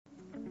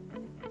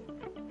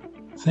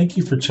Thank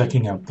you for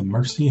checking out the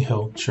Mercy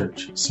Hill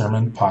Church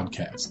Sermon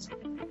Podcast.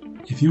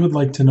 If you would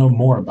like to know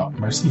more about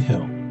Mercy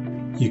Hill,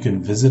 you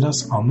can visit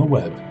us on the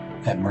web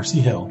at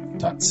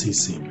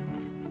mercyhill.cc. If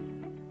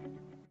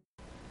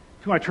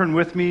you want to turn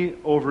with me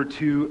over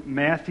to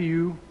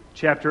Matthew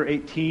chapter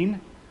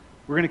 18,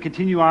 we're going to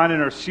continue on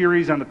in our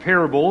series on the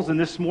parables, and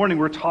this morning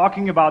we're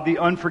talking about the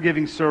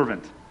unforgiving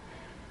servant.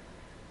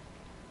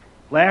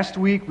 Last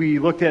week we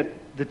looked at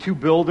the two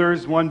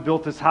builders. One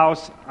built his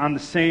house on the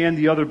sand,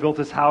 the other built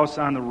his house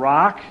on the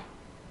rock.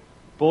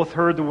 Both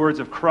heard the words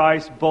of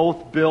Christ,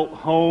 both built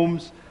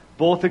homes,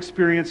 both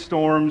experienced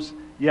storms,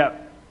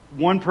 yet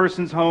one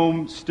person's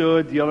home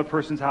stood, the other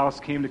person's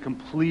house came to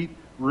complete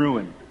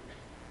ruin.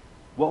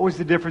 What was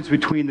the difference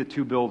between the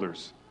two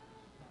builders?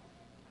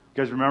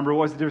 You guys remember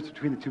what was the difference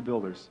between the two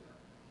builders?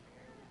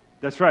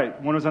 That's right,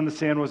 one was on the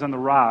sand, one was on the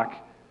rock.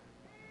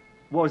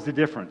 What was the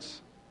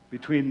difference?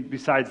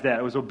 Besides that,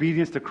 it was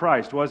obedience to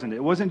Christ, wasn't it?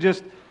 It wasn't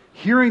just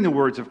hearing the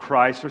words of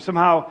Christ or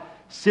somehow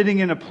sitting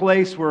in a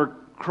place where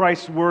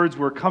Christ's words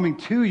were coming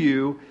to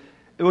you.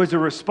 It was a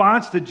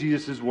response to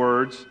Jesus'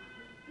 words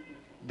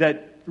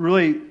that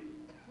really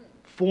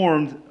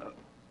formed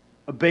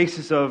a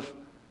basis of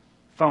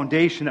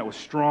foundation that was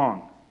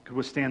strong, could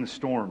withstand the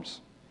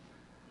storms.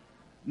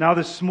 Now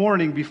this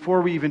morning,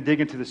 before we even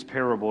dig into this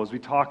parable, as we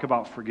talk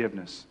about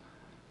forgiveness,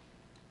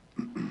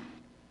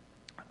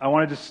 I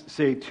want to just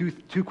say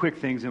two quick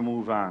things and we'll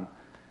move on.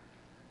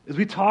 As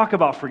we talk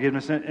about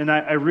forgiveness, and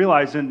I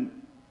realize,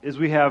 and as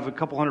we have a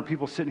couple hundred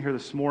people sitting here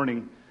this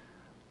morning,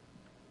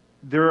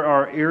 there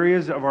are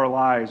areas of our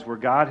lives where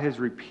God has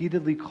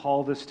repeatedly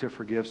called us to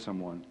forgive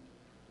someone.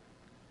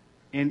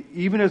 And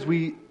even as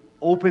we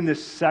open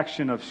this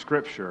section of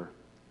Scripture,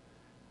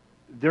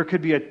 there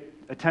could be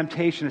a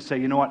temptation to say,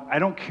 you know what, I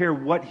don't care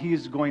what he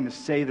is going to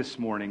say this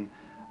morning.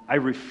 I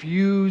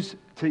refuse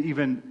to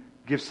even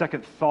give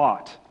second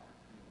thought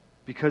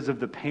because of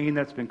the pain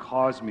that's been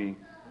caused me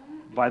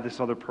by this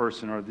other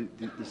person or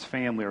this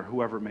family or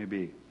whoever it may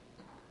be.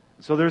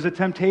 So there's a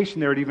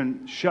temptation there to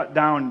even shut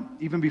down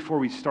even before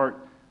we start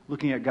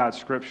looking at God's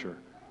Scripture.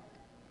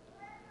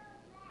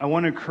 I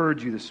want to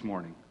encourage you this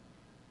morning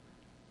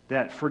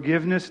that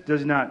forgiveness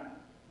does not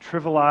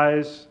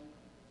trivialize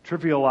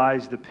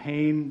the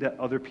pain that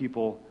other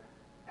people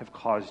have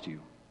caused you.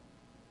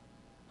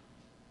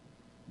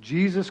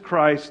 Jesus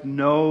Christ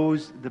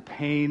knows the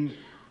pain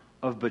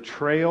of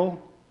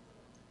betrayal.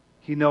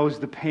 He knows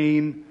the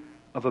pain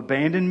of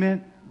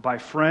abandonment by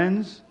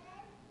friends.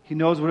 He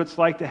knows what it's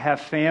like to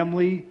have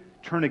family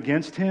turn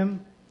against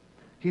him.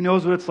 He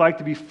knows what it's like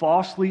to be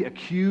falsely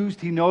accused.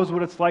 He knows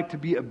what it's like to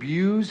be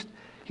abused.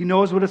 He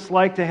knows what it's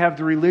like to have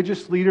the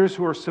religious leaders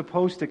who are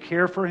supposed to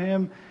care for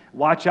him,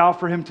 watch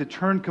out for him, to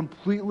turn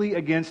completely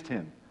against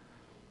him.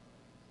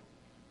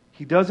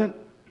 He doesn't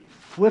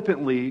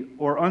flippantly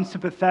or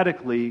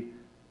unsympathetically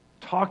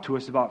talk to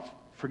us about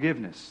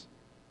forgiveness.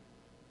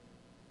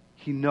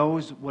 He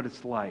knows what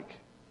it's like.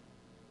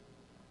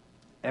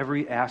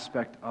 Every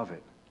aspect of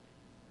it.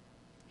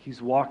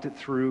 He's walked it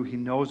through. He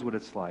knows what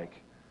it's like.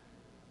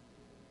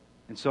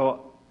 And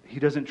so he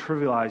doesn't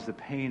trivialize the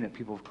pain that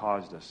people have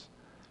caused us.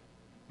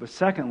 But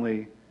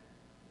secondly,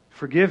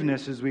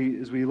 forgiveness, as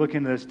we look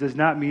into this, does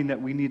not mean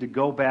that we need to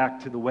go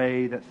back to the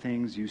way that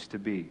things used to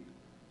be.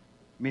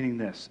 Meaning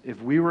this,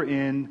 if we were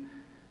in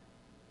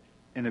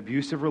an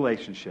abusive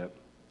relationship,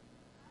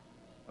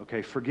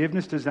 okay,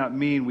 forgiveness does not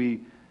mean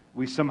we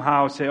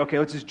somehow say, okay,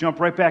 let's just jump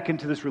right back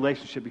into this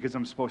relationship because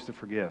I'm supposed to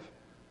forgive.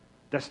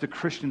 That's the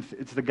Christian,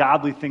 it's the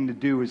godly thing to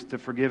do, is to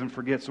forgive and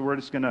forget. So we're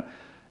just going to,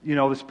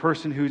 this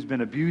person who's been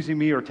abusing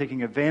me or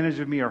taking advantage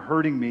of me or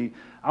hurting me,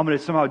 I'm going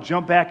to somehow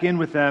jump back in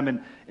with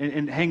them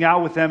and hang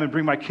out with them and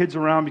bring my kids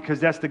around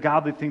because that's the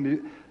godly thing to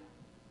do.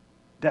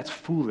 That's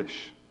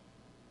foolish.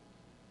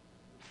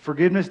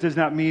 Forgiveness does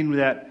not mean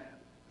that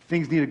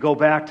things need to go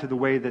back to the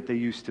way that they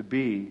used to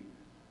be.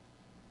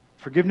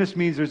 Forgiveness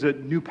means there's a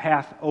new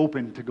path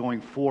open to going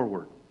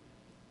forward.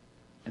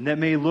 And that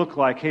may look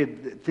like, hey,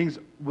 things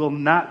will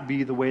not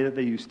be the way that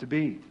they used to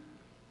be.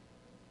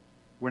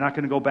 We're not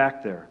going to go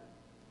back there.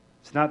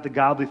 It's not the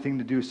godly thing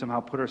to do, somehow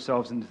put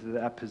ourselves into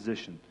that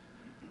position.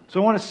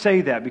 So I want to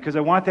say that because I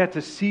want that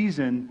to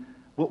season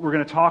what we're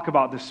going to talk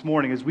about this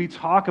morning. As we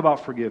talk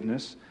about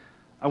forgiveness,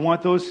 I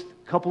want those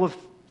couple of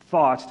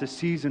thoughts to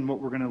season what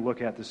we're going to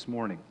look at this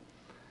morning.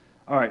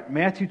 All right,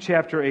 Matthew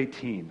chapter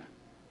 18.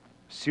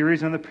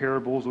 Series on the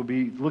parables. We'll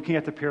be looking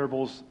at the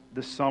parables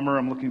this summer.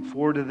 I'm looking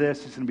forward to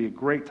this. It's going to be a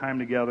great time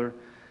together.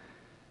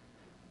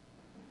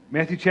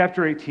 Matthew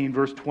chapter 18,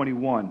 verse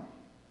 21.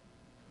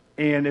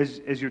 And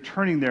as you're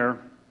turning there,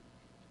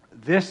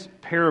 this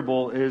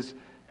parable is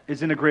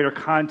in a greater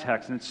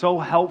context. And it's so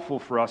helpful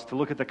for us to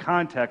look at the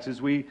context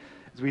as we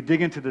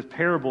dig into the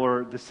parable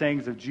or the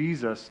sayings of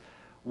Jesus.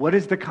 What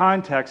is the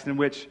context in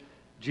which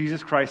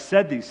Jesus Christ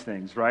said these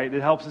things, right?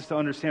 It helps us to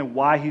understand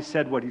why he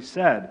said what he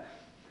said.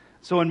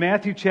 So in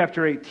Matthew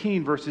chapter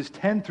 18, verses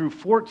 10 through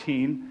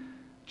 14,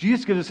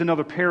 Jesus gives us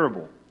another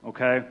parable,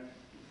 okay?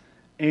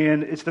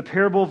 And it's the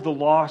parable of the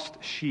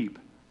lost sheep.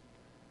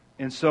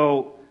 And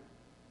so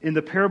in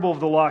the parable of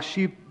the lost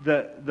sheep,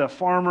 the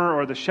farmer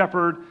or the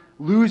shepherd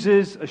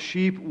loses a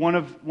sheep, one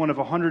of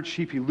 100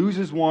 sheep. He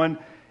loses one,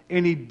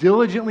 and he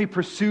diligently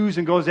pursues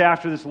and goes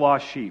after this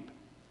lost sheep.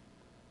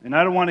 And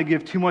I don't want to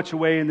give too much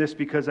away in this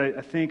because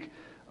I think,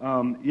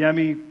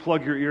 Yemi,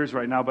 plug your ears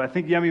right now, but I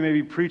think Yemi may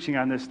be preaching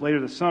on this later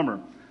this summer.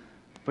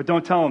 But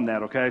don't tell him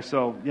that, okay?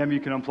 So, Yemi, you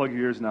can unplug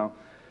your ears now.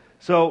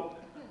 So,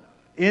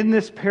 in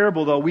this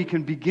parable, though, we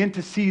can begin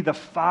to see the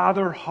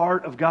Father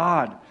heart of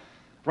God,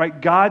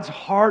 right? God's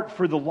heart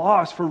for the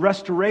lost, for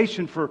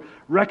restoration, for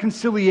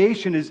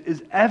reconciliation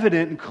is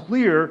evident and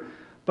clear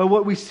by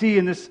what we see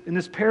in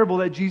this parable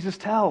that Jesus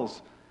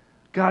tells.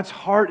 God's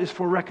heart is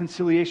for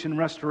reconciliation and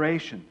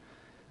restoration.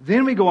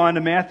 Then we go on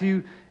to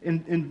Matthew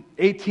in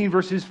 18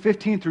 verses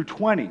 15 through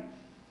 20.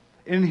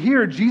 And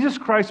here, Jesus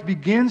Christ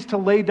begins to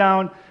lay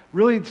down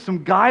really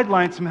some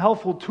guidelines, some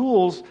helpful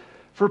tools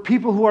for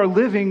people who are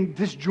living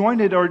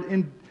disjointed or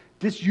in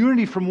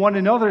disunity from one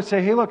another.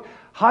 Say, hey, look,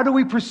 how do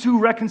we pursue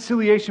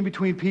reconciliation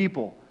between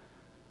people?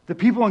 The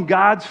people in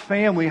God's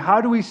family,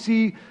 how do we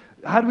see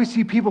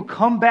people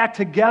come back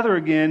together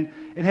again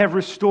and have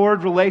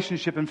restored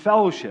relationship and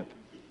fellowship?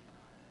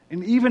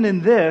 And even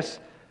in this,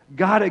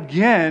 God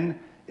again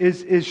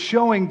is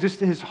showing just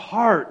His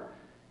heart,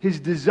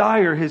 His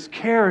desire, His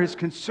care, His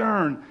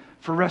concern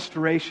for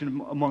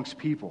restoration amongst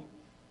people.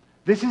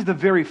 This is the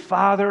very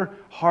Father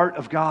heart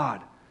of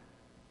God,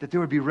 that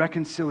there would be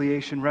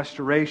reconciliation,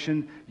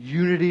 restoration,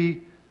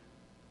 unity.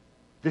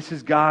 This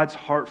is God's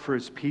heart for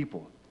His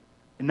people.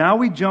 And now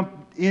we jump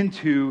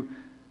into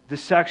the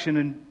section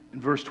in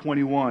verse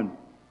 21,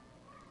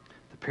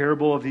 the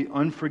parable of the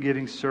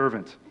unforgiving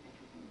servant.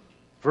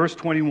 Verse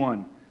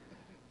 21,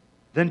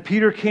 then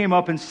Peter came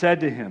up and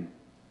said to him,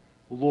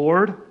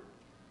 Lord,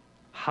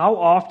 how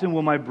often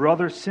will my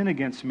brother sin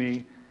against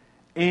me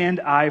and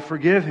I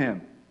forgive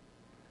him?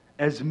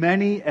 As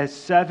many as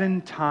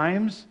 7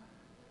 times?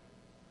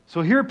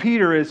 So here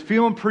Peter is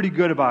feeling pretty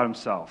good about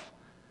himself.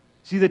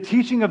 See, the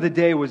teaching of the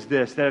day was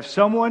this, that if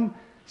someone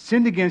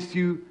sinned against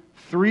you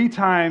 3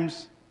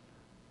 times,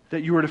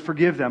 that you were to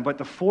forgive them. But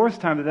the 4th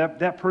time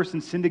that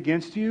person sinned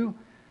against you,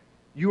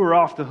 you were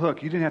off the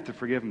hook. You didn't have to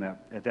forgive them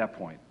at that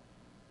point.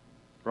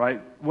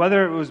 Right?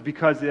 Whether it was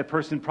because that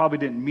person probably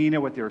didn't mean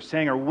it, what they were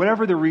saying, or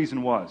whatever the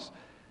reason was.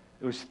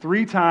 It was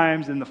 3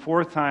 times, and the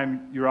 4th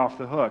time, you're off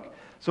the hook.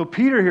 So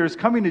Peter here is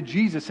coming to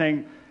Jesus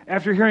saying,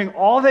 after hearing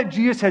all that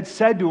Jesus had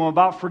said to him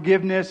about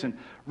forgiveness and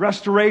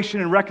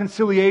restoration and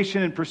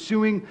reconciliation and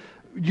pursuing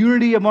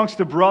unity amongst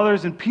the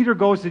brothers, and Peter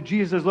goes to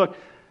Jesus and says,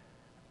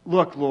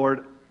 look,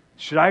 Lord,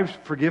 should I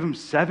forgive him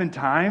 7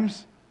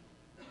 times?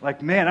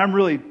 Like, man, I'm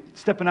really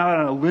stepping out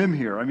on a limb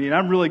here. I mean,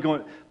 I'm really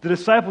going... The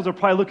disciples are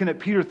probably looking at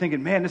Peter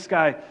thinking, man, this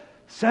guy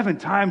 7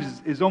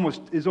 times is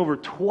over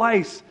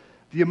twice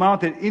the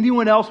amount that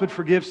anyone else would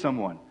forgive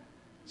someone.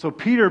 So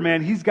Peter,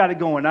 man, he's got it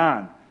going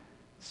on.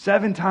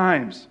 7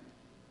 times.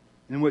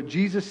 And what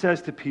Jesus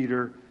says to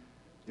Peter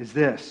is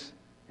this.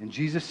 And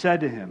Jesus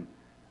said to him,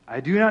 I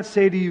do not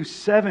say to you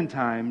 7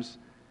 times,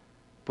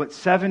 but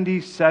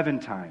 77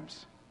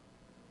 times.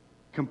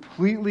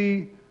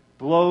 Completely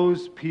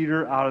blows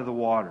Peter out of the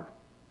water.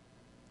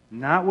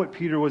 Not what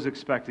Peter was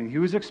expecting. He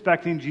was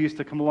expecting Jesus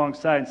to come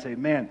alongside and say,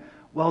 man,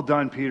 well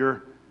done,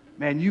 Peter.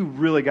 Man, you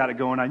really got it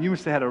going on. You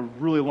must have had a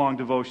really long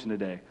devotion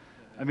today.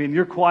 I mean,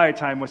 your quiet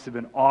time must have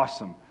been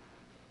awesome.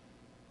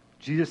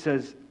 Jesus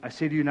says, I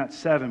say to you not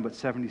 7, but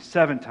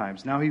 77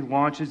 times. Now he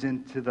launches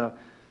into the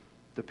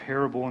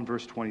parable in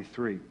verse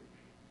 23.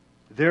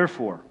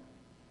 Therefore,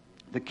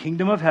 the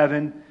kingdom of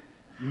heaven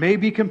may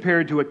be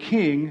compared to a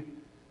king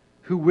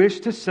who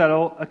wished to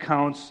settle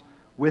accounts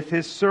with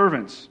his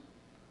servants.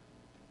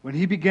 When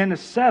he began to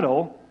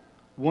settle,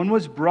 one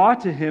was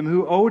brought to him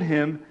who owed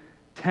him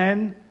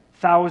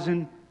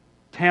 10,000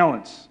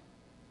 talents.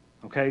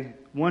 Okay?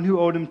 One who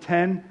owed him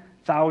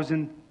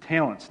 10,000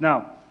 talents.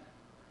 Now,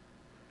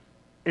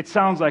 it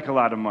sounds like a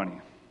lot of money,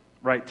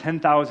 right?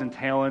 10,000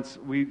 talents.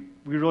 We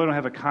really don't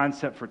have a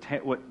concept for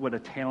what a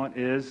talent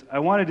is. I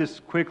want to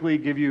just quickly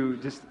give you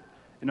just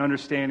an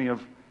understanding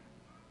of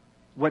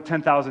what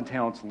 10,000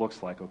 talents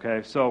looks like,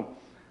 okay? So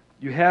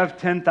you have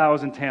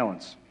 10,000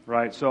 talents,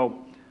 right? So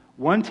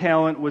 1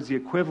 talent was the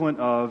equivalent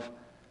of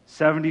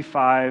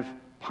 75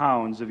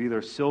 pounds of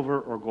either silver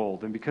or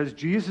gold. And because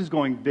Jesus is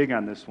going big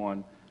on this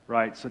one,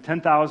 right? So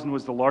 10,000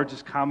 was the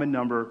largest common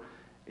number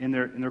in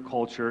their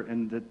culture,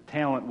 and the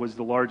talent was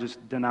the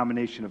largest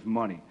denomination of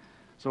money.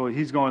 So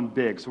he's going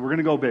big. So we're going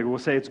to go big. We'll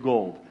say it's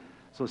gold.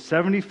 So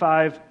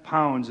 75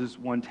 pounds is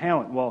 1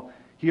 talent. Well,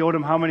 he owed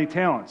him how many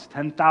talents?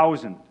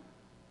 10,000.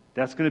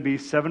 That's going to be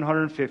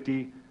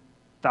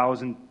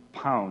 750,000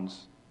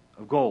 pounds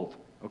of gold,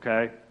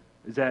 okay?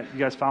 Is that, you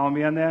guys follow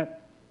me on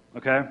that?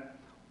 Okay?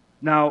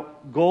 Now,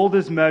 gold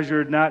is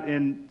measured not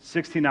in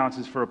 16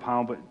 ounces for a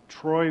pound, but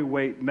troy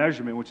weight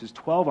measurement, which is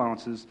 12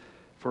 ounces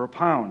for a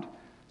pound.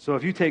 So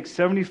if you take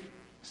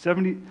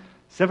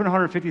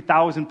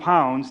 750,000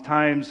 pounds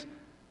times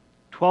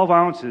 12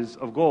 ounces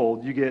of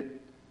gold, you get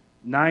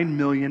 9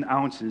 million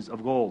ounces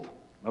of gold,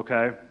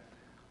 okay?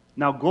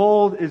 Now,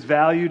 gold is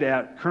valued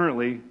at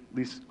currently, at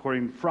least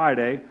according to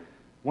Friday,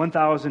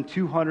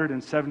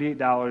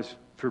 $1,278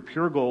 for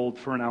pure gold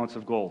for an ounce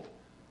of gold,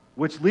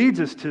 which leads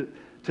us to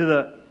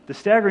the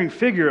staggering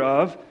figure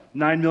of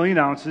 9 million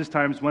ounces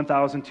times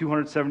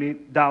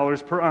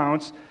 $1,278 per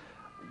ounce,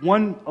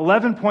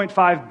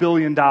 $11.5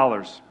 billion.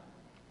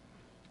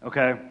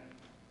 Okay?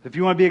 If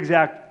you want to be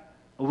exact,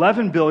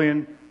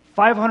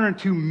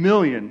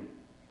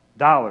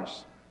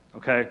 $11,502,000,000.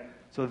 Okay?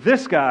 So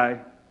this guy,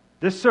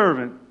 this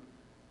servant,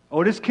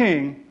 owed his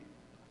king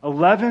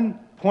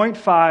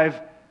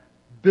 $11.5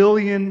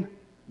 billion.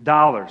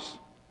 All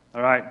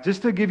right?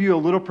 Just to give you a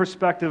little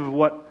perspective of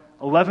what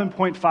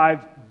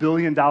 $11.5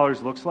 billion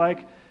looks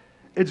like,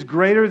 it's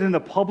greater than the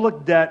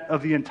public debt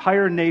of the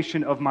entire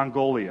nation of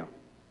Mongolia.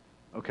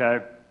 Okay?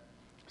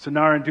 So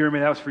Nara and Dearman,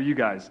 that was for you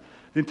guys.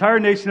 The entire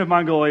nation of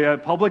Mongolia,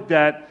 public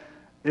debt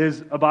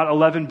is about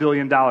 $11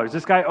 billion.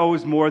 This guy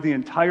owes more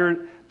than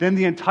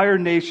the entire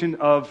nation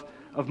of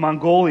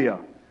Mongolia.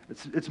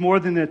 It's more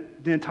than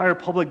the entire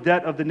public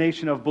debt of the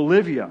nation of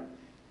Bolivia.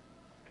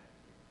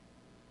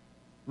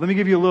 Let me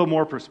give you a little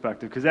more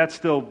perspective, because that's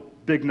still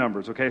big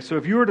numbers, okay? So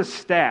if you were to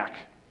stack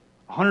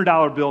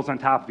 $100 bills on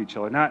top of each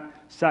other, not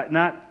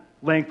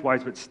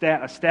lengthwise, but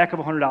a stack of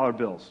 $100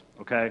 bills,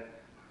 okay?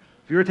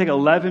 If you were to take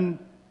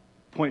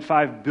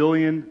 11.5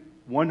 billion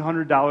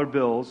 $100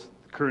 bills,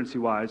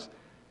 currency-wise,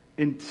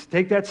 and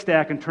take that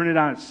stack and turn it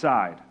on its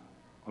side,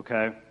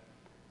 okay,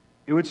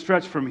 it would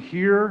stretch from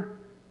here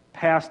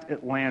past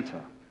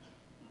Atlanta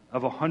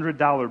of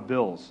 $100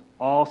 bills,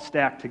 all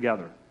stacked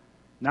together.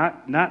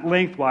 Not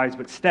lengthwise,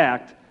 but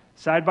stacked,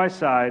 side by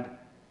side.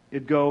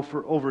 It'd go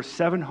for over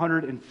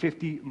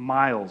 750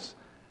 miles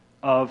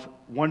of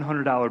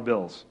 $100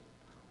 bills.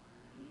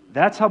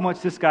 That's how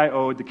much this guy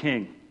owed the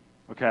king,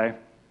 okay?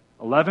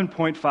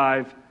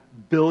 $11.5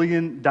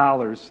 billion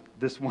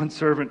this one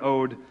servant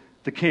owed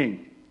the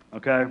king,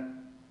 okay?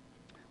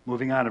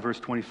 Moving on to verse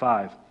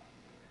 25.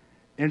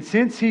 And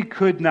since he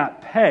could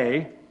not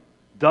pay,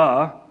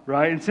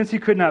 right? And since he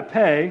could not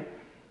pay,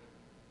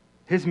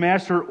 his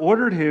master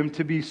ordered him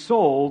to be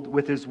sold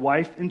with his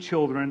wife and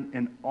children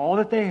and all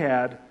that they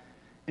had,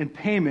 and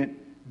payment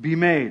be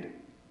made.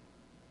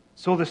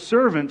 So the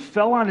servant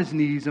fell on his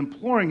knees,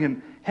 imploring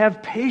him,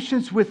 "Have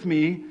patience with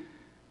me,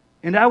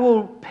 and I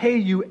will pay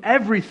you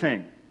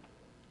everything."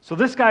 So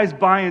this guy's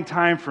buying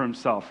time for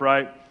himself,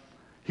 right?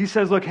 He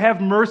says, "Look,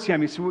 have mercy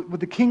on me." So what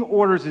the king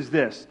orders is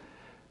this,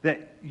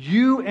 that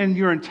you and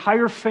your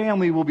entire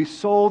family will be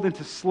sold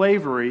into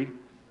slavery,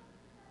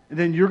 and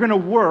then you're going to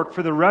work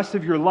for the rest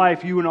of your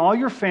life, you and all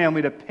your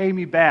family, to pay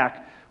me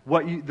back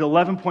the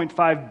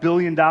 $11.5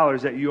 billion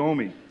that you owe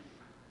me.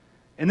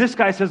 And this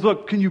guy says,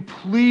 "Look, can you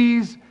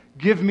please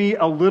give me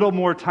a little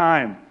more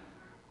time?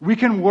 We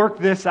can work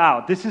this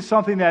out. This is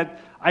something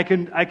that I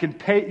can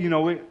pay,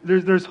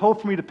 there's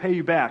hope for me to pay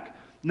you back."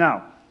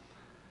 Now,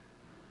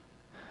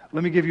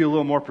 let me give you a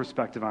little more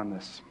perspective on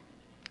this.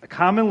 A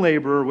common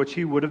laborer, which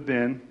he would have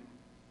been,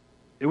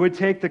 it would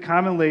take the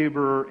common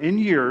laborer in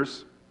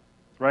years,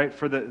 right,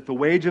 for the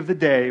wage of the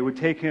day, it would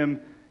take him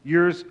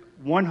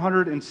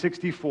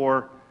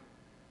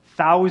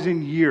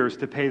 164,000 years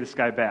to pay this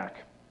guy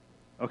back.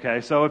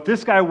 Okay, so if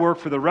this guy worked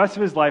for the rest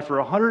of his life for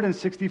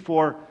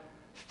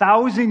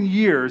 164,000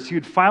 years, he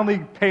would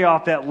finally pay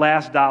off that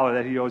last dollar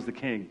that he owes the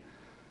king.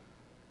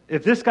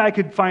 If this guy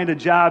could find a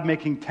job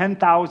making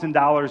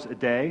 $10,000 a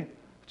day,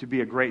 which would be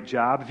a great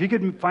job, if he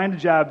could find a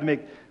job to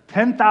make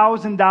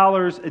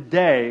 $10,000 a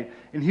day,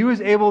 and he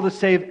was able to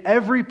save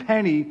every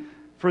penny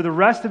for the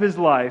rest of his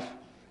life,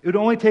 it would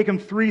only take him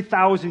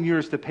 3,000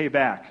 years to pay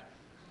back.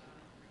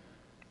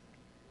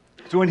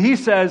 So when he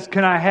says,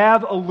 "Can I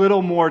have a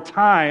little more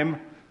time?"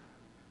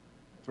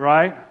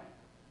 right?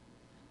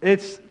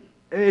 It's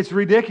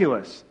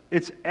ridiculous.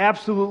 It's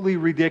absolutely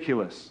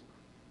ridiculous.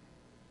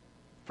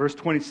 Verse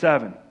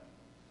 27.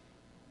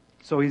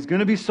 So he's going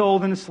to be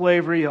sold into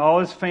slavery. All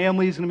his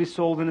family is going to be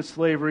sold into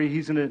slavery.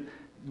 He's going to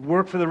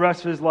work for the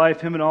rest of his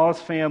life, him and all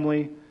his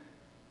family.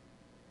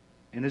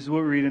 And this is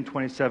what we read in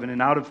 27.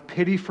 "And out of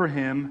pity for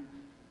him,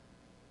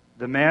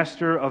 the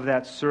master of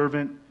that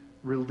servant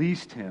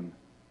released him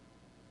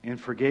and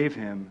forgave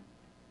him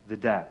the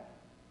debt."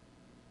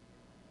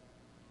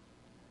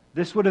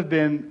 This would have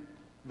been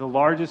the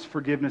largest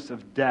forgiveness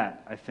of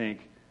debt, I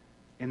think,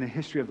 in the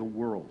history of the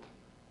world,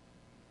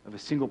 of a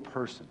single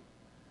person.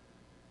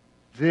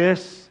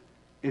 This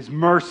is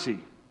mercy.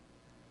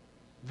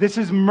 This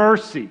is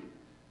mercy.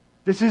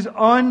 This is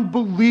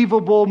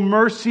unbelievable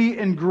mercy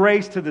and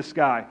grace to this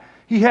guy.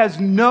 He has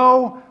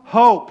no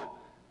hope.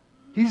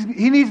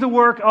 He needs to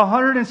work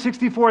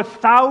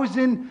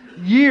 164,000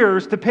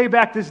 years to pay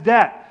back this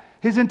debt.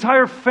 His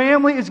entire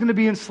family is going to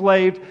be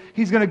enslaved.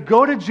 He's going to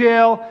go to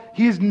jail.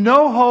 He has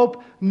no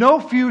hope,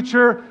 no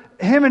future.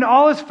 Him and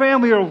all his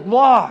family are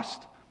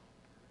lost.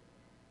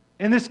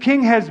 And this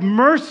king has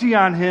mercy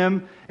on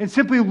him and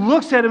simply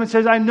looks at him and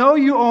says, "I know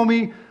you owe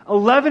me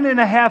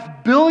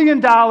 $11.5 billion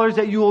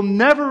that you will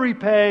never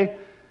repay."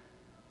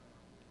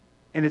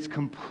 And it's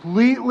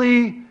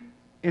completely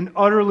and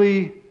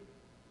utterly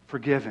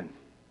forgiven.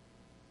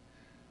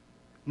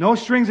 No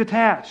strings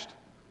attached.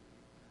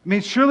 I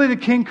mean, surely the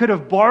king could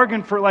have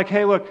bargained for like,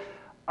 hey, look,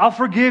 I'll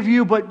forgive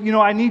you, but,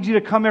 I need you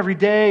to come every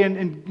day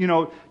and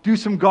do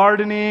some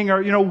gardening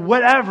or,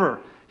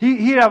 whatever.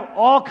 He'd have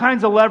all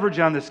kinds of leverage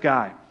on this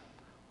guy.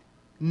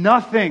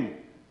 Nothing.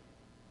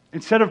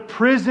 Instead of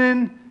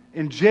prison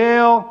and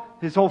jail,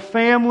 his whole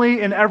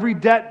family and every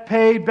debt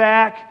paid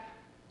back,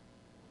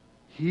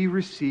 he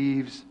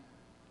receives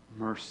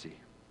mercy.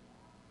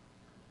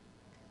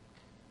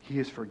 He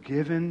is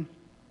forgiven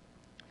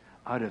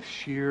out of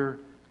sheer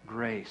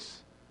grace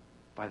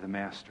by the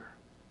Master.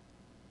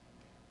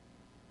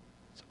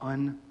 It's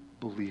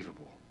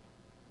unbelievable.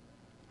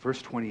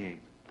 Verse 28.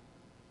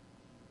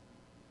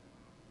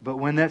 But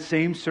when that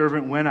same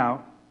servant went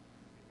out,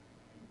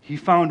 he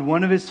found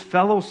one of his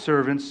fellow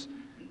servants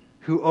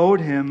who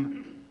owed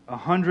him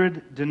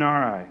 100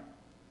 denarii.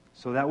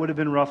 So that would have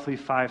been roughly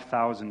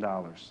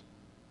 $5,000,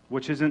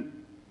 which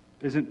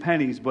isn't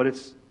pennies, but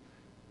it's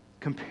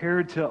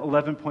compared to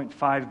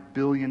 $11.5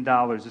 billion.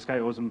 This guy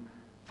owes him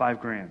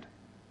 $5,000.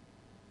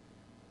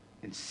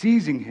 And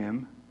seizing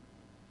him,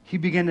 he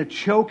began to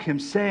choke him,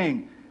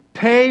 saying,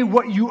 "Pay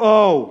what you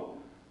owe."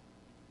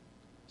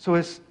 So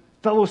his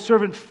fellow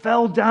servant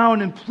fell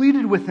down and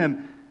pleaded with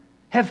him,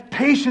 "Have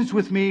patience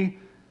with me,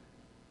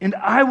 and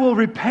I will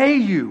repay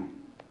you.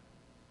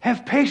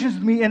 Have patience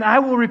with me, and I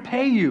will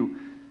repay you."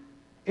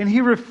 And he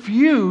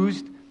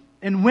refused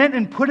and went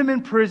and put him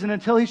in prison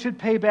until he should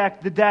pay back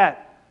the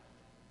debt.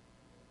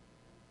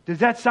 Does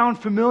that sound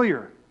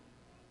familiar?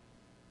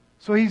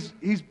 So he's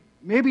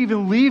maybe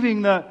even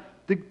leaving the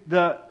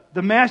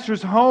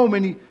master's home,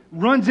 and he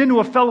runs into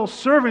a fellow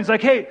servant. He's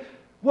like, "Hey,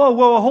 whoa,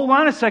 hold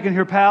on a second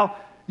here, pal.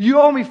 You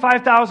owe me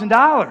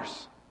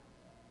 $5,000.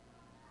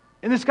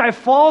 And this guy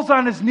falls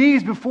on his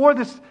knees before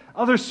this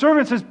other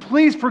servant, says,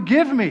 "Please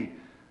forgive me.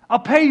 I'll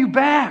pay you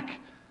back.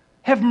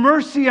 Have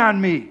mercy on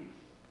me."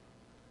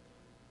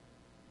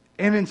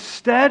 And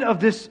instead of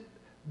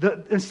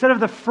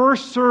the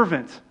first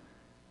servant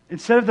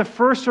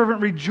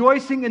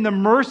rejoicing in the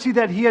mercy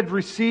that he had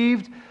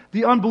received,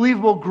 the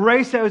unbelievable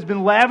grace that has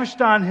been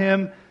lavished on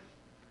him,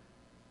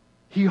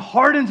 he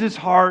hardens his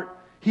heart,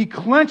 he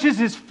clenches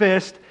his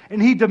fist,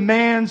 and he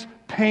demands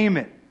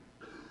payment.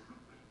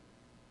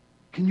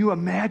 Can you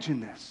imagine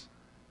this?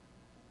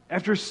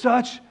 After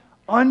such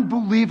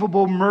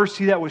unbelievable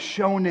mercy that was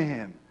shown to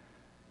him,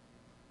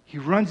 he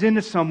runs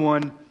into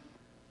someone,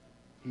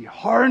 he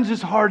hardens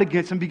his heart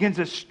against him, begins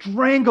to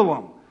strangle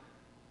him.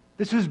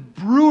 This is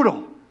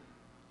brutal.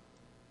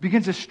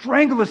 Begins to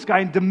strangle this guy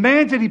and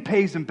demands that he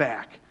pays him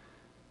back.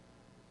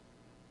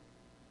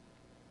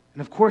 And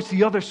of course,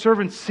 the other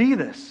servants see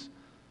this.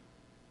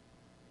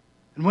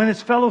 And when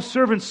his fellow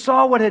servants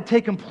saw what had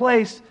taken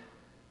place,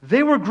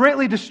 they were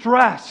greatly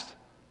distressed.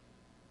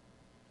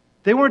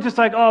 They weren't just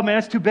like, "Oh man,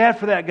 that's too bad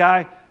for that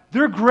guy."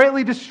 They're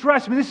greatly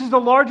distressed. I mean, this is the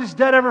largest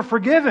debt ever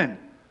forgiven.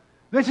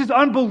 This is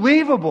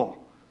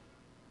unbelievable.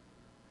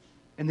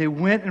 And they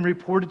went and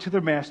reported to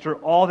their master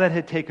all that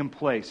had taken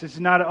place. This is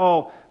not,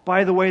 "Oh,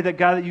 by the way, that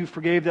guy that you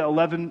forgave that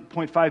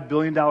 $11.5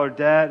 billion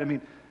debt." I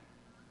mean,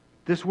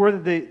 this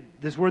word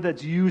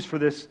that's used for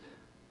this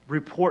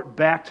report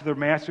back to their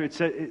master, it's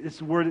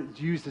the word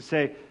that's used to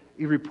say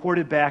he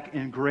reported back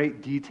in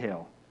great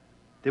detail.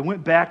 They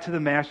went back to the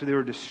master. They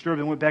were disturbed.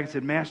 They went back and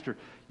said, "Master,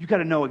 you got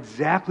to know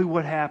exactly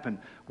what happened,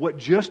 what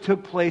just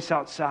took place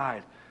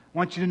outside. I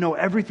want you to know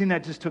everything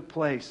that just took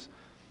place."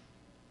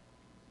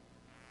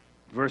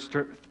 Verse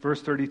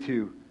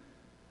 32.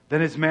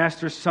 Then his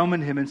master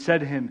summoned him and said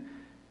to him,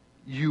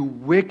 "You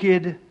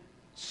wicked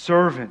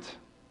servant,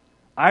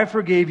 I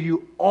forgave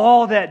you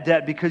all that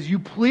debt because you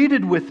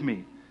pleaded with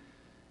me.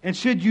 And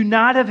should you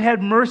not have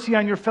had mercy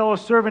on your fellow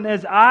servant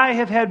as I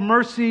have had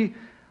mercy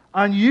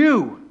on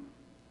you?"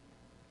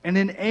 And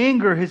in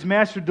anger, his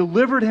master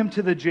delivered him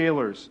to the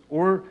jailers,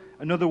 or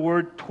another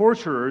word,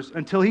 torturers,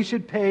 until he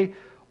should pay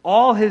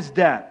all his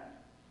debt.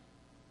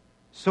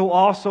 So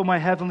also my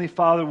heavenly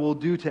Father will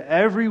do to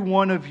every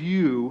one of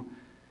you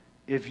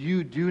if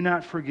you do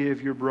not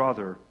forgive your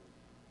brother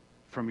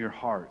from your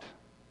heart.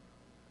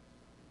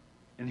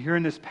 And here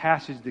in this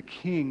passage, the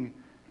king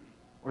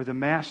or the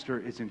master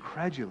is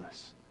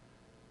incredulous.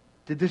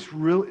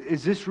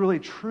 Is this really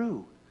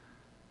true?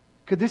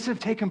 Could this have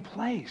taken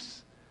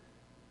place?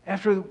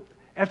 After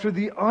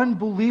the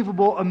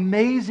unbelievable,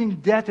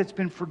 amazing debt that's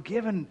been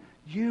forgiven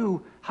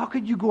you, how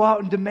could you go out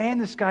and demand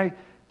this guy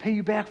pay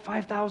you back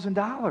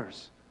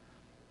 $5,000?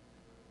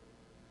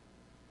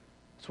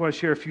 So I want to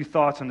share a few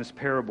thoughts on this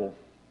parable.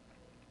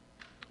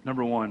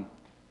 Number one,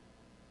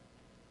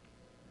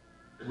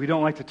 we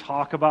don't like to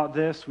talk about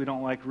this. We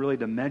don't like really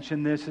to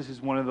mention this. This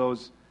is one of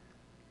those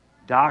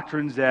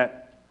doctrines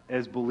that,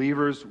 as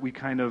believers, we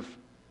kind of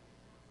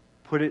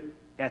put it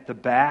at the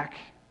back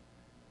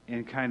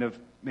and kind of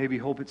maybe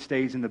hope it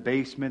stays in the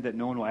basement, that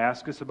no one will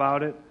ask us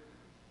about it.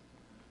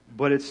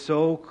 But it's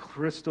so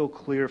crystal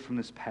clear from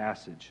this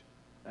passage.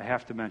 I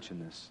have to mention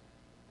this.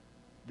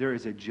 There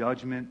is a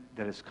judgment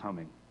that is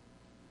coming.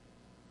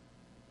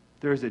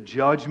 There is a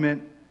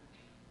judgment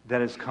that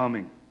is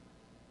coming.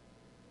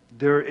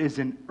 There is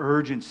an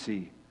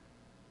urgency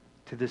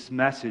to this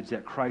message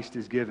that Christ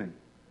has given,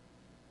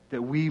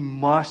 that we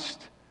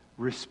must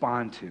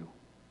respond to.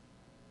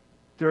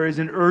 There is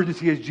an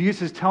urgency as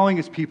Jesus is telling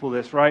his people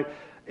this, right?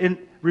 And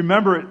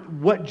remember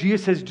what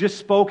Jesus has just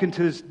spoken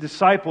to his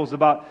disciples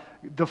about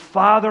the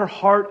Father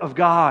heart of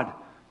God.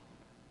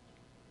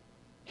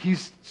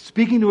 He's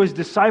speaking to his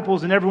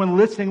disciples and everyone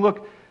listening.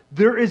 Look,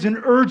 there is an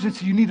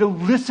urgency. You need to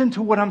listen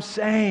to what I'm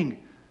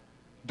saying.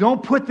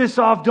 Don't put this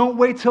off. Don't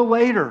wait till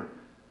later.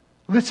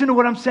 Listen to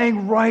what I'm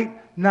saying right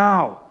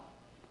now.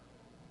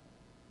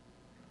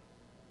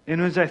 And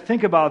as I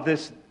think about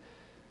this,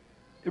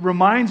 it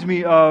reminds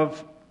me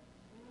of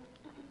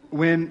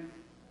when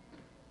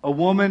a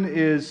woman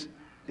is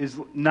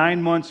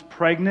 9 months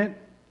pregnant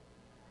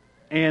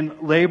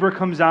and labor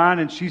comes on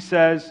and she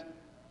says,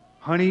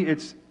 honey,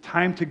 it's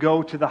time to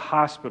go to the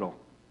hospital,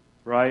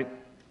 right?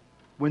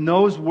 When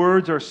those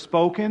words are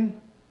spoken,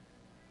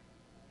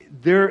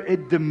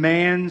 it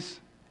demands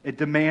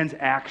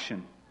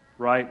action,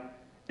 right?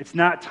 It's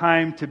not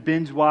time to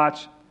binge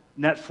watch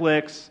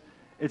Netflix.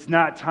 It's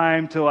not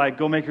time to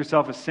go make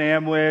yourself a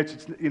sandwich.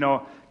 It's,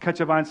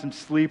 catch up on some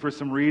sleep or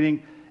some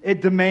reading. It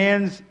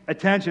demands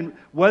attention.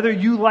 Whether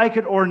you like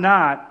it or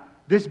not,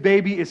 this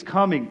baby is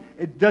coming.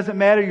 It doesn't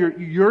matter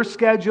your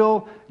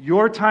schedule,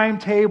 your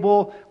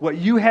timetable, what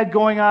you had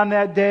going on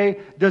that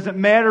day. Doesn't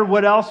matter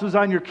what else was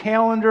on your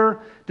calendar.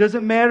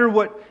 Doesn't matter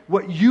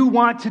what you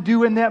want to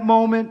do in that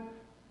moment.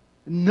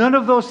 None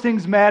of those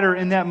things matter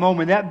in that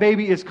moment. That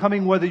baby is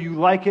coming whether you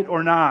like it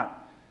or not.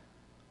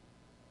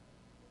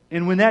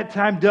 And when that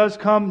time does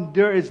come,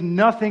 there is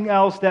nothing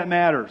else that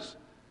matters.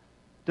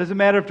 Doesn't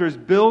matter if there's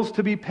bills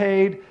to be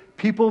paid,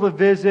 people to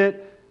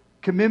visit,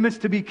 commitments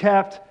to be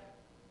kept.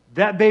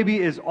 That baby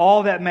is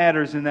all that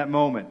matters in that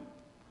moment.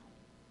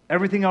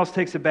 Everything else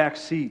takes a back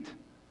seat.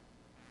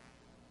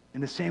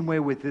 In the same way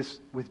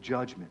with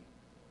judgment.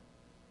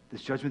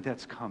 This judgment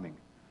that's coming.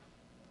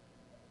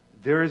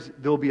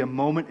 There'll be a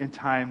moment in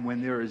time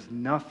when there is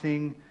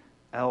nothing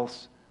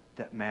else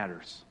that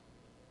matters.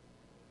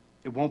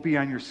 It won't be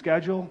on your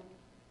schedule,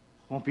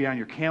 won't be on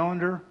your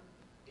calendar,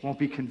 won't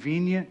be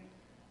convenient.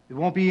 It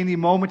won't be any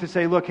moment to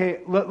say, look,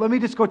 hey, let me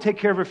just go take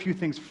care of a few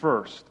things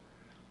first.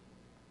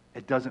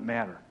 It doesn't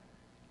matter.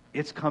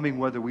 It's coming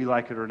whether we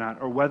like it or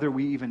not, or whether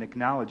we even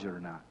acknowledge it or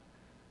not.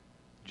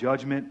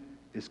 Judgment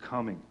is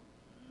coming.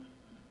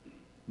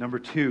 Number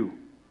two.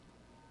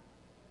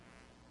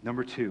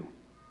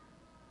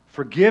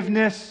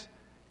 Forgiveness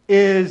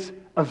is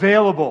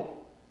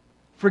available.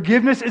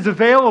 Forgiveness is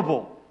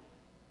available.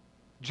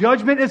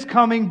 Judgment is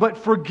coming, but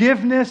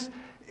forgiveness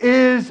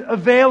is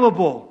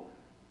available.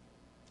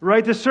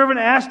 Right? The servant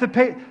asked to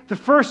pay. The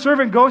first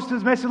servant goes to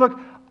his master, look,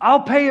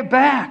 I'll pay it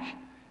back.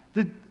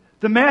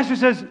 The master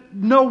says,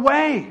 no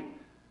way.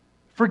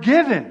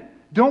 Forgiven.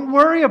 Don't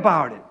worry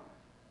about it.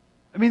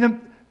 I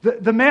mean,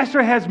 the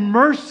master has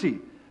mercy.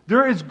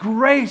 There is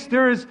grace.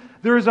 There is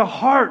a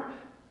heart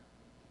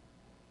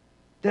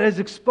that is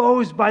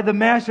exposed by the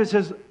master that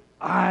says,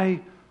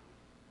 I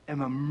am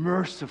a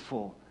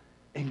merciful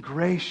and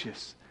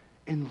gracious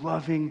and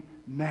loving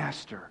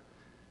master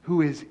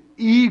who is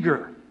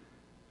eager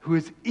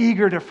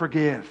to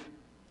forgive.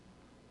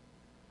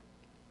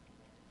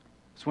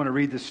 I just want to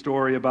read this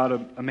story about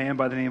a man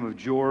by the name of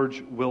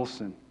George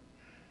Wilson.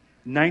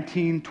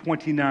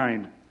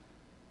 1929,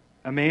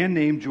 a man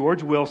named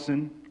George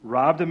Wilson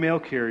robbed a mail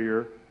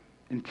carrier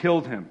and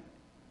killed him.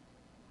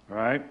 All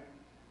right?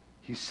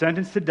 He's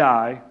sentenced to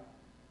die,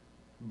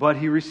 but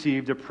he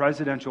received a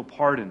presidential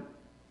pardon.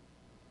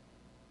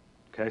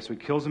 Okay, so he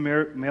kills a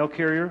mail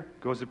carrier,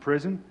 goes to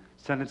prison,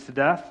 sentenced to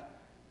death,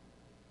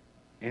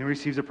 and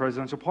receives a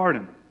presidential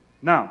pardon.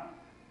 Now,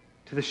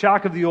 to the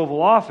shock of the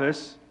Oval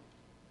Office,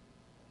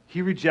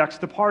 he rejects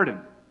the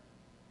pardon.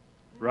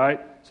 Right?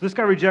 So this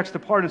guy rejects the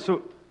pardon.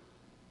 So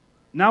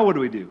now what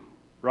do?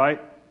 Right?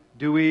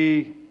 Do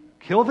we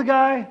kill the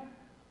guy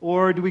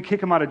or do we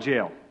kick him out of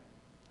jail?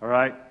 All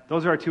right?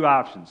 Those are our two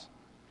options.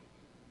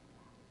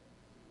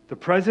 The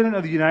President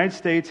of the United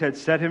States had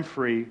set him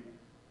free,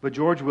 but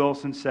George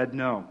Wilson said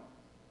no.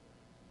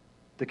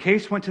 The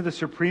case went to the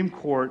Supreme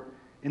Court,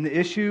 and the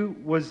issue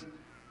was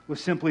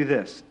simply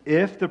this.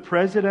 If the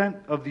President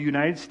of the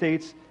United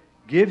States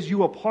gives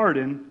you a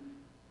pardon,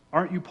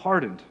 aren't you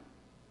pardoned?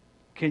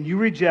 Can you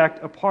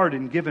reject a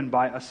pardon given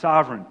by a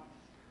sovereign?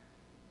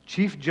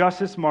 Chief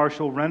Justice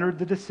Marshall rendered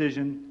the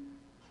decision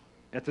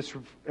at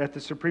the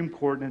Supreme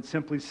Court, and it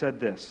simply said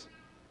this: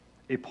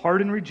 a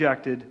pardon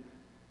rejected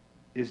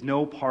is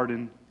no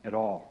pardon at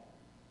all.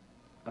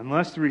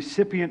 Unless the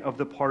recipient of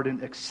the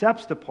pardon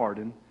accepts the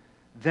pardon,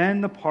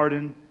 then the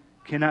pardon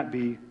cannot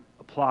be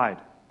applied.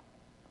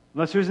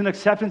 Unless there's an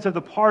acceptance of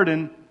the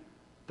pardon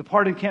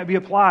can't be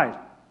applied.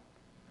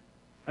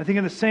 I think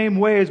in the same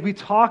way as we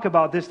talk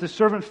about this, the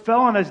servant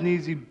fell on his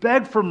knees, he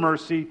begged for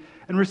mercy,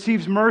 and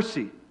receives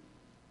mercy.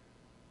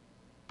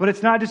 But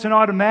it's not just an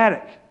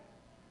automatic.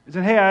 It's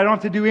hey, I don't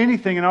have to do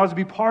anything and I was to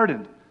be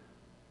pardoned.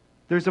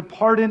 There's a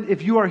pardon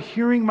if you are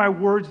hearing my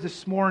words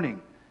this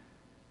morning.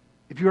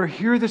 If you are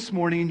here this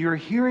morning and you're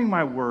hearing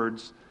my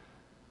words,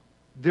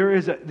 there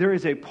is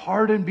a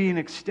pardon being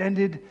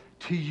extended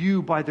to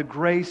you by the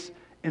grace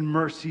and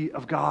mercy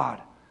of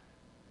God.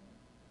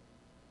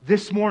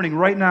 This morning,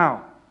 right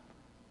now,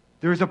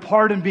 there is a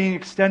pardon being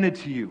extended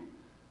to you.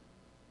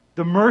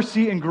 The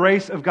mercy and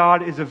grace of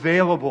God is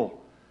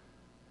available.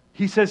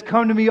 He says,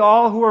 "Come to me,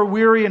 all who are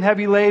weary and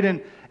heavy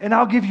laden, and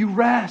I'll give you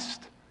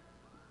rest."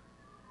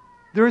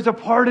 There is a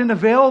pardon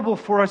available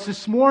for us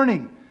this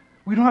morning.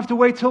 We don't have to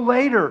wait till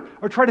later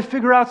or try to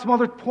figure out some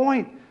other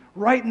point.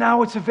 Right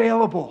now, it's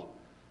available.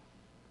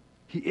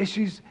 He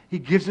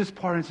gives us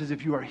pardon and says,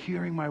 if you are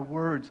hearing my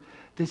words,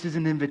 this is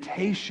an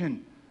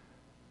invitation.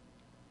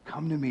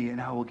 Come to me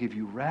and I will give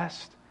you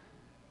rest,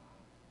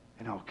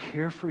 and I'll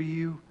care for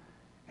you,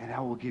 and I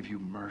will give you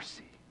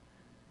mercy.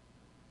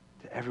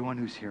 To everyone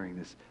who's hearing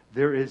this,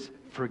 there is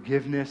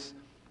forgiveness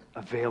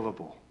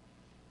available.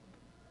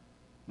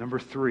 Number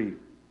 3,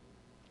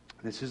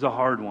 this is a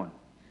hard one.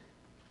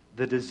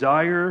 The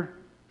desire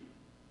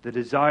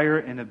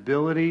and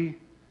ability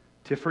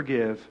to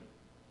forgive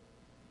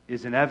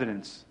is an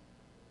evidence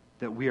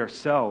that we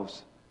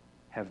ourselves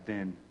have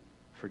been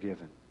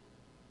forgiven.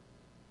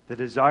 The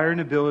desire and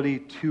ability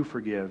to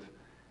forgive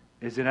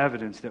is an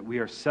evidence that we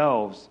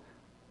ourselves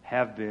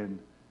have been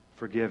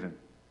forgiven.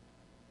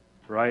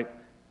 Right?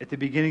 At the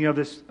beginning of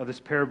this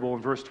parable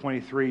in verse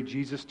 23,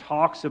 Jesus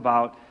talks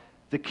about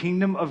the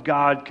kingdom of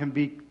God can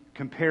be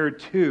compared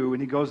to,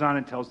 and he goes on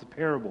and tells the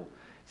parable.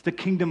 It's the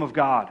kingdom of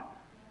God.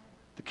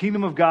 The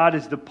kingdom of God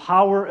is the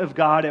power of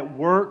God at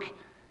work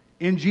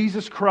in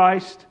Jesus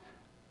Christ,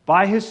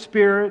 by His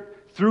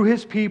Spirit, through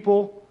His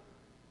people,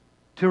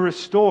 to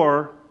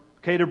restore,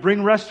 to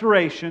bring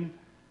restoration,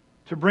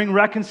 to bring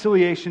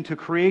reconciliation to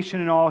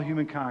creation and all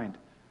humankind.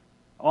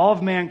 All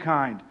of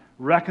mankind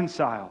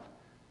reconciled.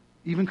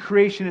 Even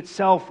creation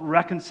itself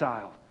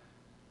reconciled.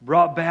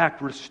 Brought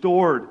back,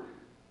 restored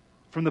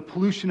from the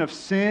pollution of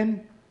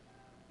sin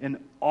and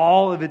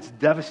all of its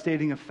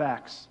devastating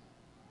effects.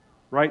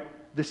 Right?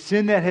 The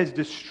sin that has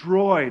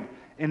destroyed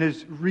and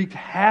has wreaked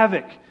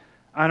havoc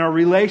on our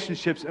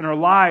relationships and our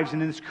lives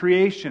and in this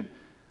creation.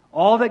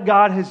 All that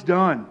God has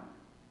done,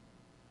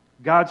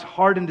 God's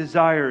heart and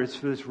desire is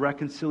for this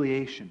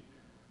reconciliation.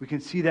 We can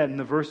see that in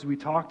the verses we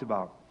talked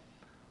about.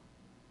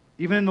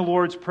 Even in the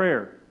Lord's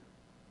Prayer,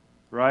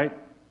 right?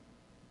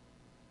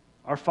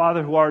 Our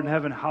Father who art in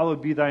heaven,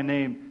 hallowed be thy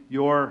name.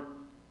 Your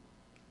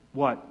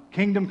what?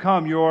 Kingdom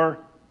come, your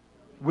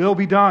will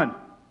be done.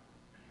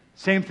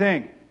 Same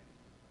thing.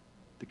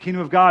 The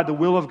kingdom of God, the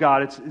will of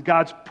God, it's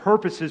God's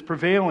purposes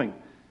prevailing.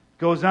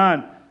 Goes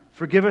on,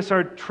 forgive us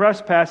our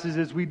trespasses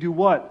as we do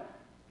what?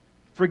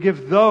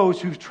 Forgive those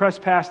who've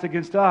trespassed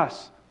against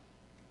us.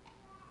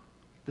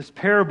 This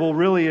parable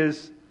really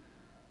it's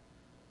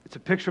a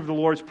picture of the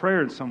Lord's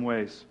Prayer in some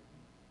ways.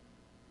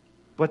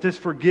 But this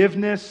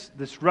forgiveness,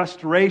 this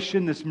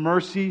restoration, this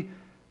mercy,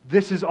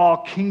 this is all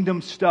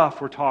kingdom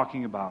stuff we're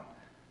talking about.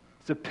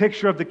 It's a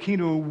picture of the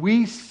kingdom. When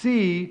we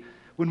see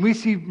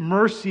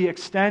mercy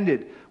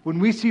extended, when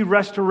we see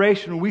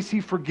restoration, when we see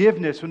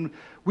forgiveness, when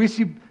we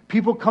see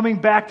people coming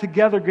back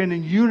together again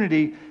in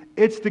unity,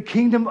 it's the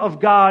kingdom of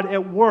God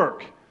at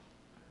work.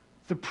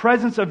 It's the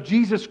presence of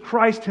Jesus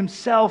Christ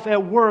Himself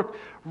at work,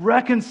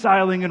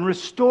 reconciling and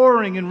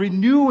restoring and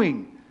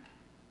renewing.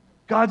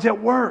 God's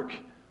at work.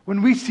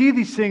 When we see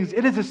these things,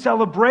 it is a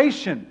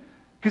celebration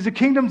because the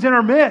kingdom's in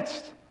our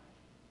midst.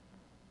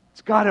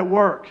 It's God at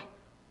work.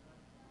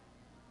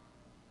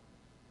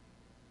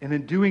 And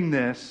in doing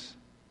this,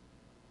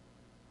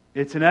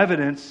 it's an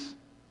evidence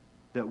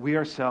that we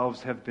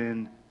ourselves have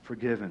been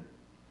forgiven.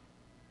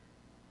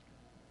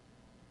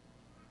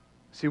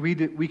 See,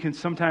 we can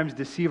sometimes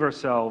deceive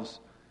ourselves,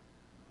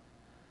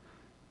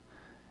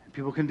 and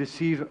people can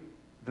deceive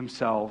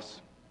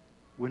themselves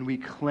when we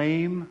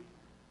claim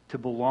to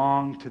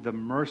belong to the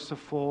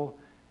merciful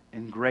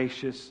and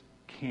gracious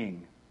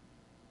King,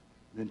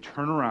 then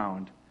turn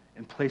around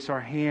and place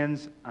our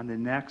hands on the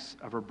necks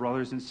of our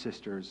brothers and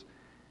sisters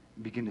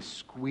and begin to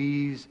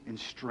squeeze and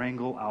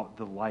strangle out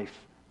the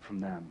life from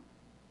them.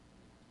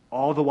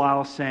 All the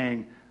while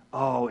saying,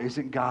 oh,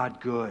 isn't God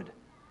good?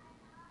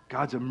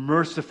 God's a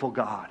merciful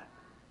God.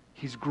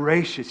 He's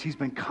gracious. He's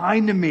been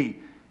kind to me.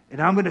 And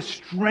I'm going to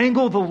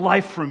strangle the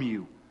life from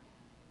you.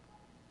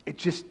 It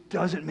just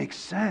doesn't make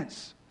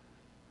sense.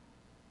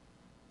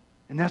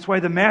 And that's why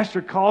the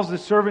master calls the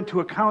servant to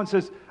account and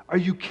says, are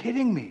you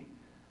kidding me?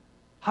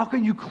 How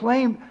can you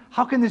claim,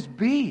 how can this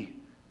be?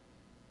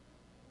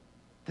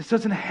 This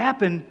doesn't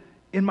happen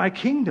in my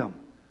kingdom.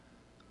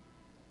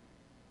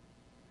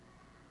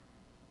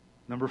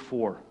 Number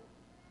 4.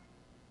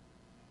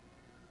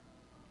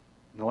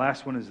 And the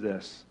last one is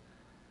this.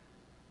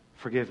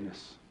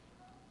 Forgiveness.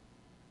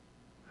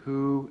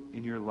 Who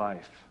in your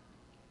life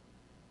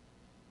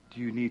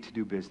do you need to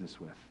do business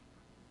with?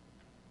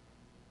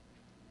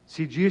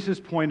 See, Jesus'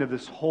 point of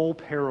this whole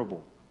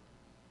parable,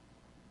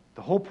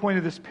 the whole point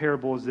of this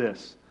parable is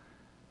this.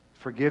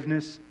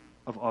 Forgiveness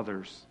of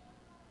others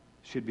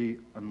should be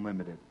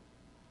unlimited.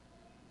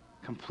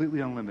 Completely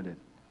unlimited.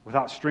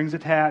 Without strings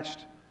attached.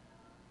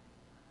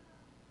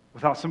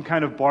 Without some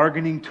kind of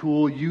bargaining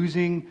tool,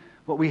 using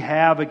what we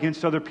have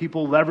against other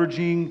people,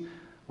 leveraging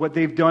what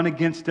they've done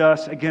against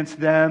us, against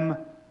them.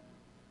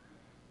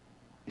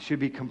 It should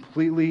be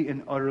completely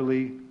and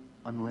utterly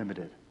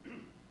unlimited.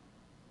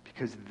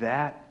 Because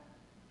that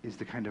is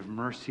the kind of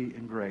mercy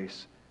and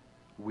grace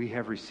we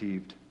have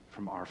received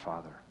from our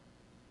Father.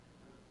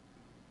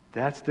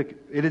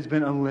 It has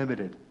been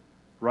unlimited,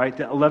 right?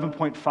 That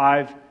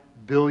 $11.5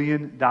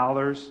 billion,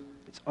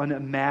 it's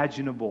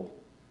unimaginable.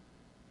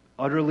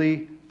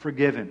 Utterly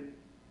forgiven.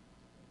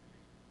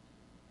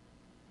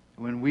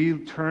 When we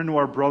turn to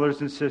our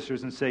brothers and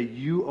sisters and say,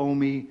 you owe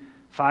me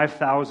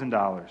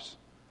 $5,000,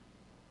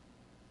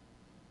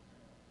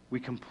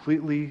 we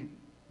completely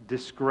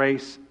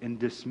disgrace and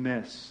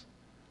dismiss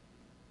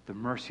the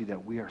mercy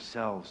that we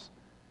ourselves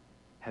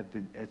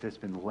that's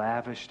been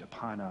lavished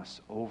upon us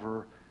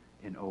over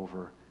and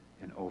over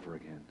and over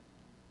again.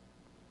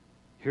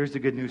 Here's the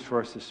good news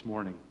for us this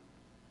morning.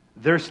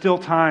 There's still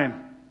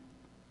time.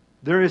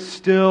 There is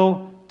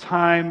still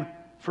time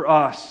for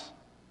us.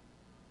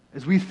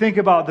 As we think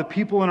about the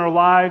people in our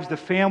lives, the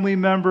family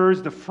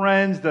members, the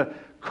friends, the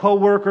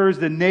co-workers,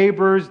 the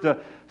neighbors, the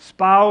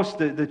spouse,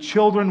 the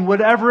children,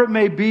 whatever it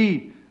may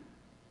be,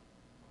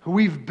 who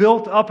we've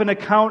built up an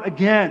account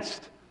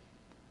against.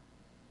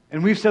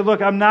 And we've said, look,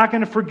 I'm not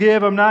going to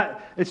forgive.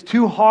 It's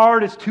too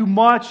hard. It's too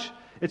much.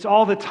 It's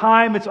all the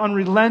time. It's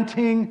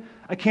unrelenting.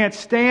 I can't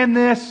stand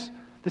this.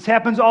 This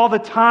happens all the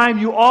time.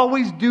 You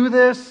always do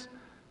this.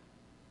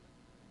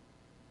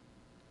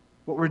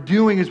 What we're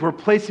doing is we're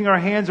placing our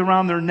hands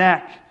around their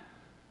neck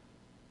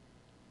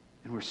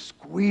and we're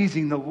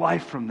squeezing the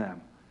life from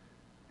them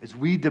as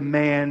we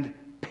demand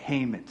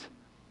payment.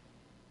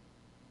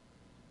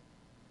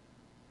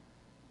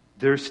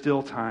 There's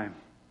still time.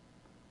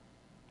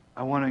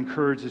 I want to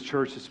encourage the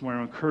church this morning.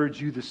 I want to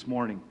encourage you this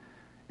morning.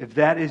 If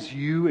that is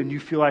you and you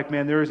feel like,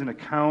 man, there is an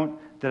account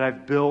that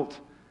I've built,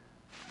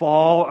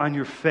 fall on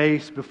your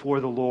face before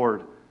the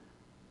Lord.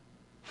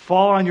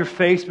 Fall on your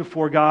face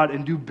before God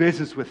and do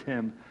business with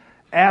Him.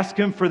 Ask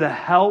Him for the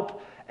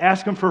help.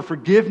 Ask Him for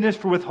forgiveness,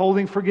 for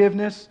withholding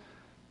forgiveness.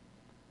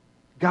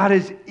 God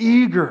is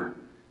eager.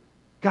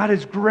 God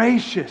is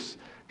gracious.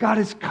 God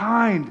is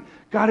kind.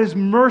 God is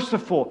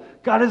merciful.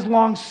 God is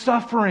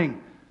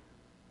long-suffering.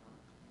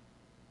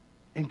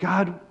 And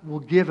God will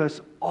give us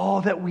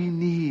all that we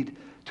need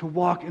to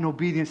walk in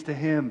obedience to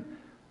Him.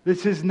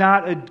 This is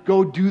not a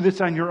go do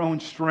this on your own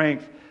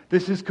strength.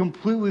 This is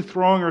completely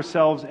throwing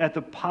ourselves at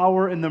the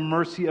power and the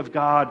mercy of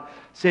God,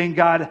 saying,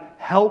 God,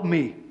 help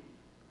me.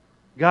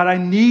 God, I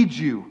need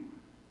you.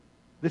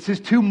 This is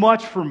too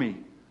much for me.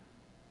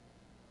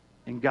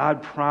 And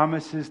God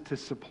promises to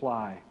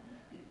supply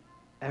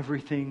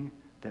everything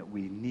that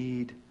we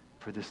need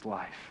for this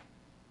life.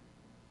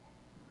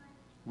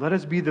 Let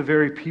us be the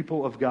very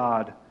people of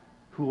God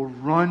who will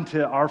run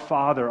to our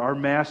Father, our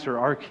Master,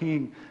 our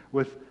King,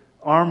 with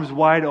arms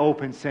wide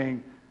open,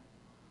 saying,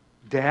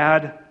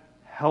 Dad,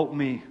 help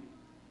me.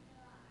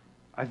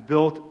 I've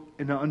built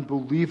an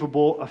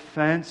unbelievable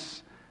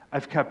offense.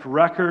 I've kept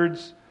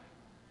records.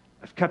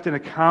 I've kept an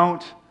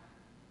account.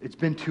 It's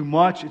been too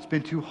much. It's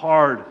been too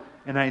hard.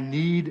 And I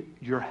need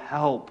your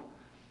help.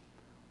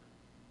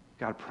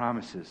 God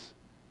promises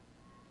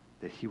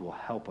that He will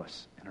help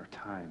us in our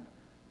time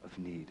of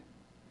need.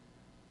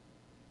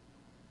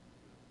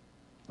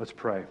 Let's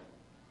pray.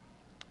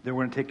 Then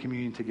we're going to take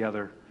communion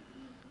together.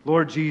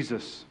 Lord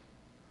Jesus,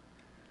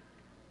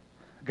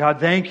 God,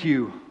 thank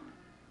you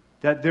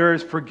that there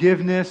is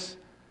forgiveness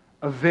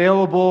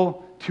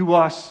available to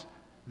us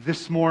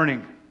this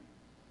morning.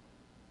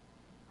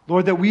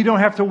 Lord, that we don't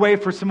have to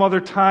wait for some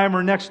other time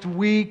or next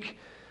week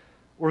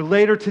or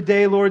later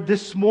today, Lord.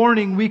 This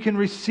morning we can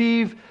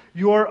receive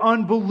your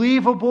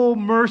unbelievable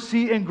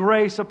mercy and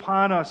grace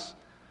upon us.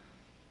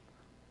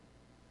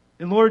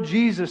 And Lord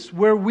Jesus,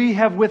 where we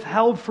have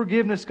withheld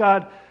forgiveness,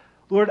 God,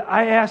 Lord,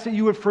 I ask that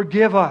you would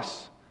forgive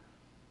us.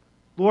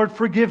 Lord,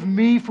 forgive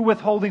me for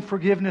withholding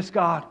forgiveness,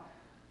 God.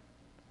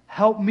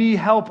 Help me,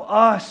 help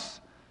us,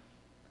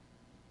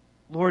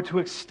 Lord, to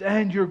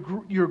extend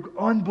your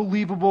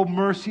unbelievable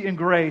mercy and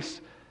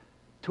grace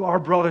to our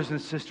brothers and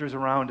sisters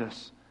around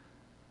us.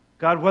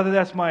 God, whether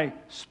that's my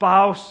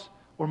spouse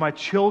or my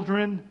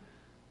children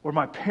or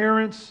my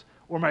parents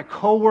or my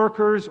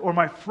co-workers or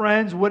my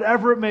friends,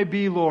 whatever it may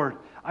be, Lord,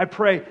 I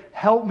pray,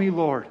 help me,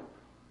 Lord.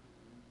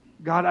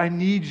 God, I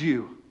need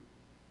you.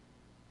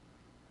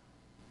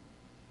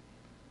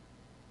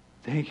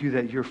 Thank you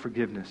that your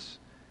forgiveness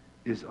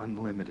is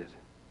unlimited.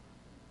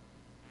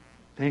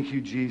 Thank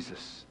you,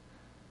 Jesus,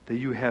 that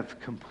you have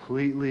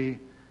completely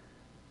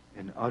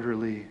and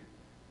utterly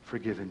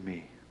forgiven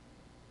me.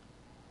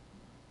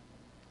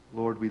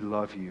 Lord, we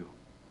love you.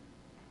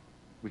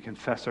 We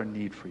confess our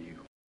need for you.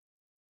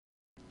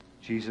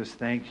 Jesus,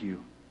 thank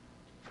you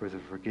for the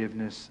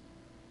forgiveness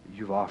that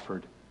you've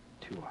offered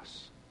to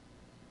us.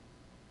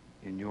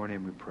 In your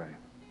name we pray.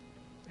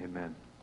 Amen.